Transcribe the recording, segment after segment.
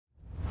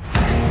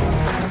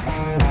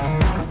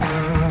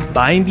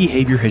Buying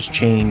behavior has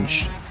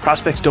changed.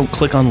 Prospects don't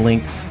click on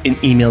links in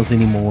emails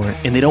anymore,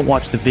 and they don't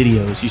watch the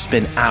videos you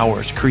spend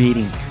hours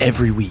creating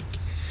every week.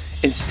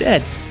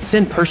 Instead,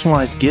 send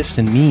personalized gifts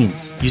and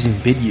memes using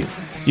Vidyou.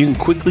 You can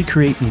quickly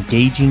create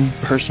engaging,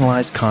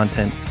 personalized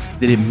content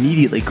that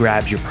immediately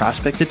grabs your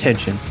prospect's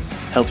attention,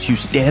 helps you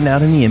stand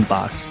out in the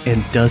inbox,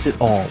 and does it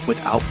all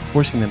without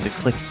forcing them to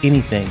click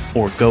anything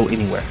or go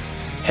anywhere.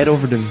 Head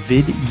over to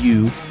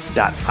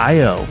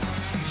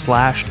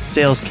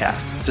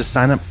vidyou.io/salescast to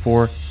sign up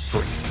for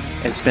free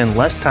and spend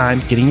less time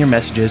getting your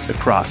messages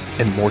across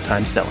and more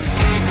time selling.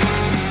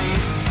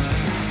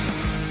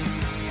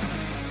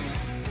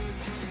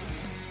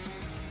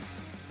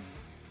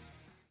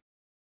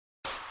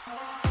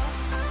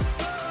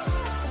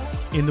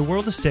 In the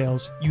world of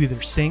sales, you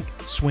either sink,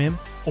 swim,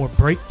 or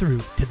break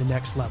through to the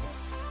next level.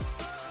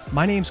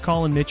 My name's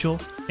Colin Mitchell,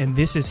 and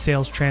this is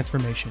Sales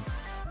Transformation,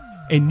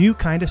 a new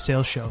kind of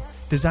sales show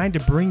designed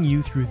to bring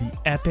you through the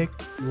epic,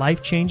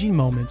 life-changing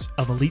moments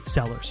of elite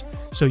sellers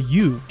so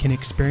you can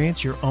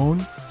experience your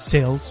own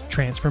sales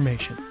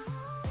transformation.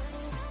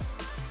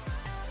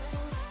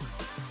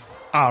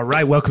 All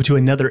right, welcome to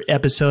another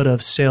episode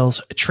of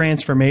Sales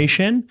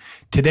Transformation.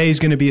 Today's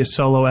going to be a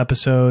solo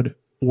episode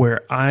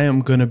where I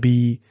am going to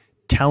be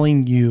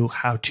telling you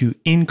how to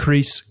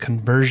increase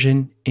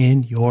conversion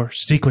in your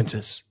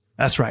sequences.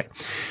 That's right.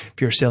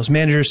 If you're a sales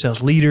manager,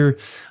 sales leader,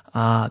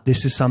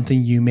 this is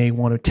something you may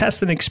want to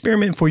test and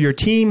experiment for your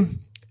team.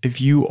 If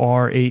you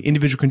are an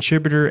individual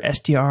contributor,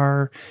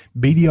 SDR,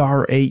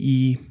 BDR,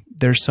 AE,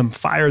 there's some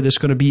fire that's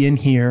going to be in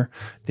here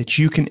that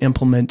you can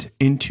implement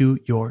into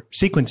your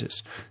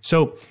sequences.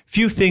 So,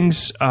 few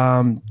things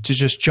to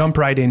just jump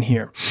right in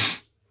here.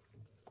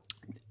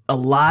 A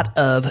lot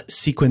of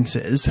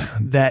sequences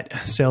that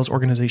sales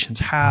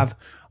organizations have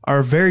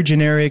are very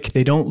generic.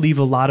 They don't leave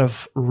a lot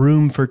of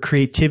room for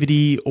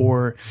creativity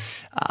or,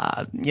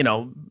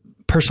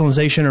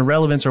 personalization or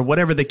relevance or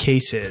whatever the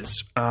case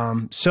is.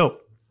 So,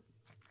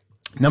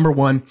 number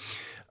one,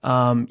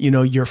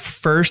 your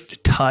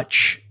first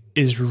touch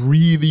is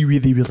really,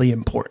 really, really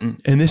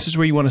important. And this is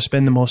where you want to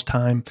spend the most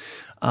time,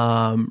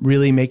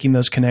 really making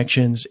those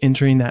connections,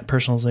 entering that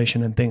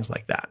personalization and things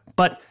like that.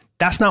 But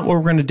that's not what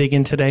we're going to dig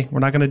in today. We're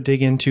not going to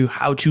dig into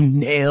how to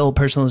nail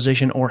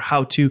personalization or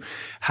how to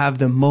have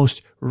the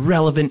most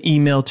relevant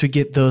email to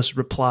get those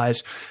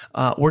replies.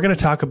 We're going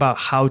to talk about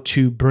how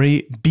to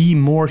be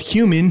more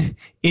human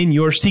in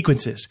your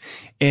sequences.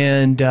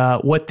 And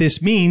what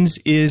this means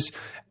is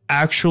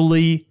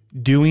actually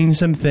doing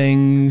some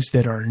things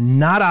that are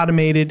not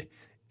automated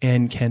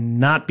and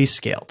cannot be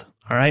scaled.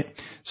 All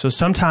right. So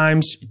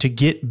sometimes to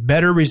get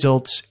better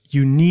results,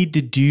 you need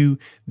to do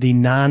the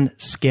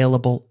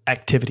non-scalable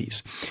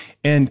activities.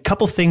 And a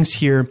couple things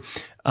here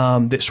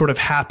that sort of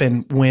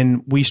happened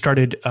when we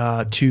started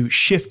to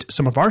shift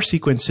some of our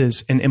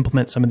sequences and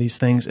implement some of these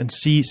things and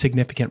see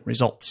significant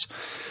results.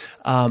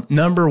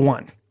 Number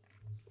one,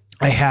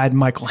 I had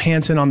Michael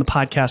Hansen on the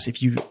podcast.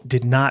 If you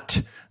did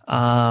not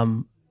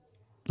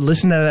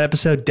listen to that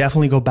episode,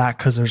 definitely go back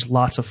because there's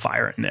lots of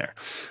fire in there.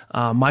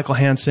 Michael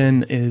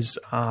Hansen is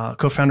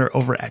co-founder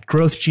over at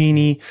Growth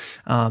Genie.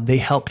 They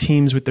help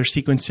teams with their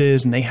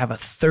sequences, and they have a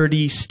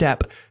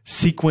 30-step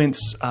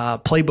sequence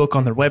playbook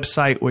on their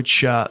website,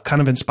 which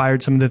kind of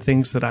inspired some of the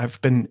things that I've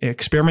been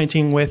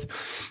experimenting with.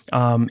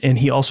 And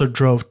he also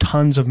drove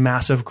tons of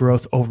massive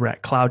growth over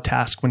at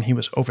CloudTask when he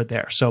was over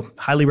there. So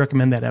highly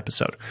recommend that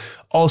episode.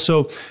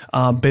 Also,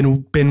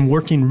 been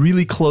working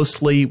really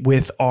closely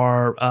with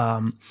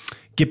our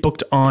Get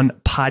Booked On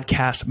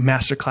podcast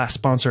masterclass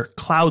sponsor,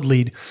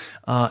 CloudLead,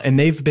 and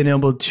they've been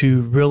able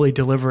to really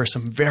deliver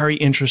some very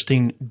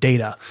interesting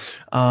data.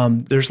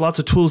 There's lots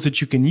of tools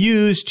that you can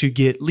use to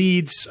get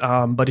leads,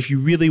 but if you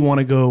really want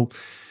to go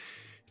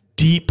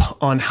deep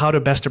on how to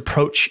best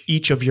approach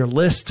each of your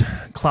list,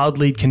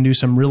 CloudLead can do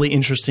some really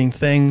interesting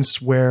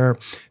things where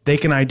they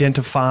can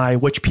identify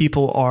which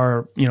people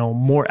are,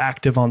 more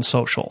active on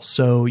social.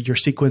 So your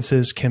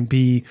sequences can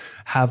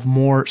have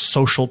more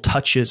social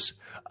touches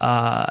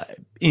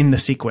in the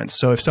sequence.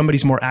 So if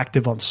somebody's more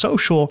active on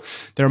social,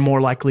 they're more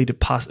likely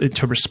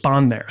to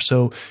respond there.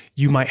 So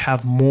you might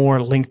have more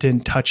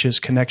LinkedIn touches,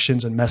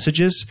 connections, and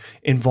messages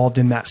involved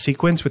in that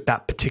sequence with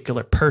that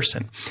particular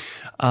person.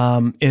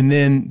 And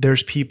then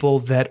there's people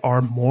that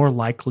are more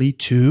likely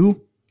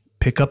to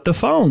pick up the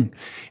phone.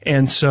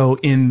 And so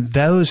in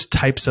those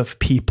types of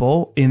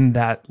people in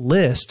that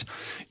list,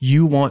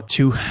 you want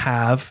to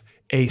have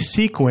a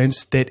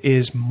sequence that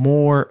is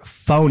more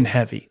phone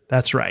heavy.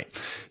 That's right.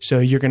 So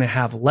you're going to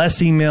have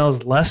less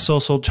emails, less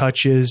social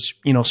touches,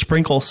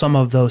 sprinkle some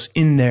of those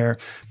in there,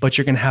 but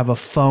you're going to have a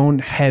phone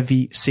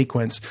heavy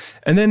sequence.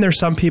 And then there's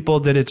some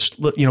people that it's,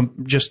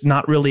 just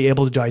not really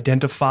able to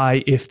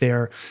identify if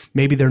they're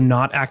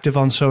not active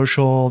on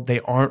social. They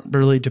aren't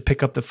really to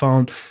pick up the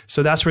phone.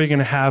 So that's where you're going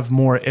to have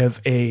more of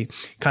a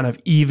kind of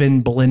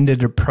even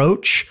blended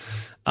approach.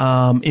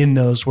 In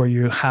those where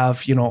you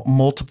have,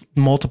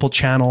 multiple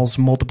channels,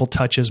 multiple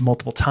touches,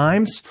 multiple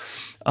times.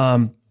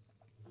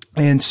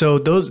 And so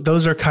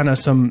those are kind of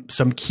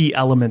some key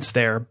elements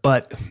there.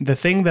 But the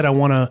thing that I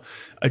want to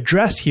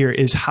address here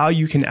is how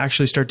you can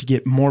actually start to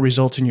get more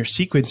results in your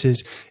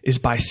sequences is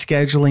by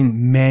scheduling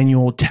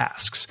manual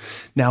tasks.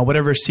 Now,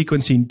 whatever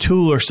sequencing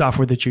tool or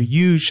software that you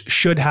use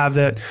should have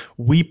that.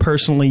 We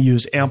personally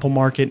use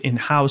Amplemarket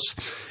in-house,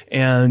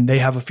 and they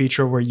have a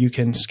feature where you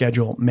can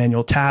schedule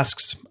manual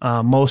tasks.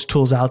 Most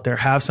tools out there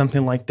have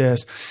something like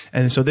this.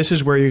 And so this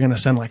is where you're going to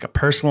send like a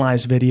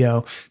personalized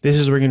video. This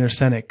is where you're going to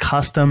send a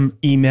custom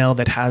email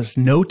that has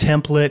no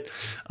template.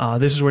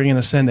 This is where you're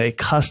going to send a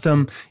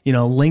custom,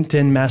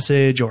 LinkedIn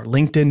message or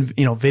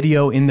LinkedIn,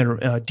 video in their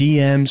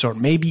DMs, or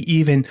maybe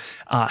even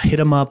hit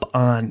them up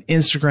on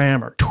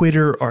Instagram or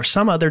Twitter or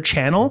some other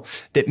channel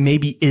that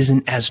maybe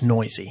isn't as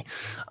noisy.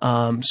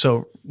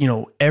 So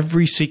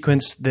every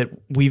sequence that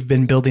we've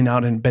been building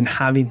out and been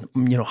having,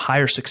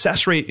 higher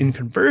success rate in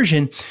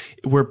conversion,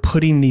 we're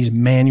putting these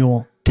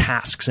manual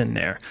tasks in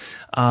there.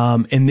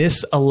 And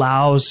this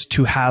allows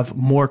to have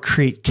more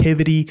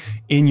creativity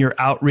in your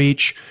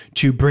outreach,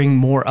 to bring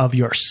more of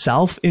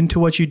yourself into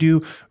what you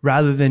do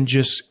rather than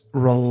just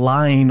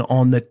relying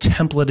on the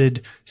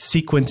templated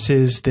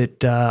sequences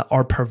that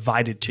are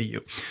provided to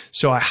you.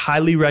 So I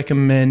highly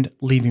recommend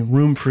leaving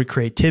room for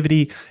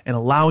creativity and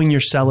allowing your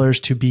sellers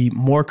to be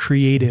more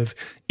creative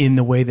in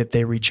the way that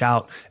they reach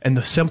out. And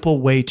the simple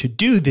way to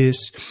do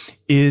this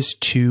is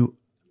to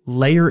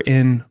layer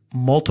in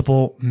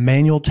multiple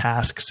manual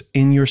tasks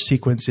in your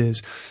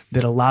sequences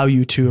that allow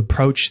you to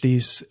approach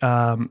these,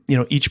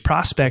 each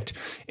prospect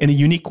in a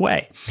unique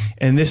way.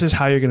 And this is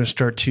how you're going to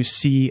start to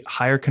see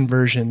higher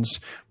conversions,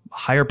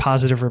 higher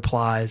positive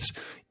replies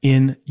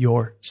in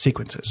your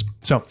sequences.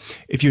 So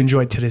if you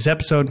enjoyed today's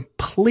episode,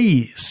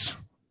 please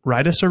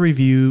write us a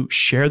review,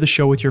 share the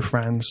show with your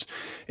friends.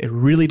 It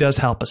really does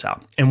help us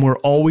out. And we're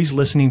always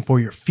listening for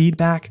your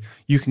feedback.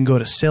 You can go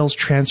to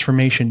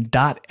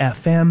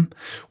salestransformation.fm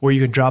where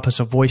you can drop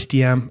us a voice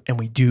DM and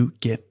we do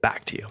get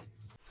back to you.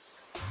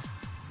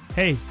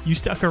 Hey, you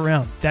stuck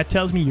around. That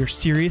tells me you're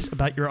serious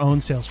about your own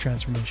sales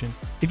transformation.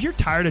 If you're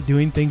tired of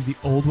doing things the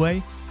old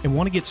way and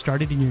want to get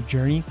started in your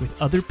journey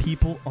with other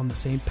people on the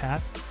same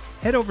path,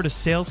 head over to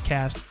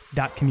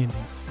salescast.community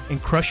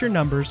and crush your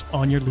numbers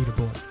on your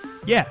leaderboard.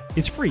 Yeah,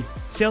 it's free.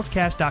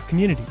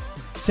 Salescast.community.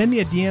 Send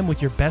me a DM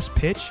with your best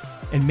pitch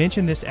and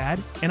mention this ad,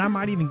 and I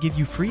might even give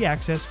you free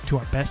access to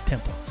our best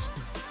templates.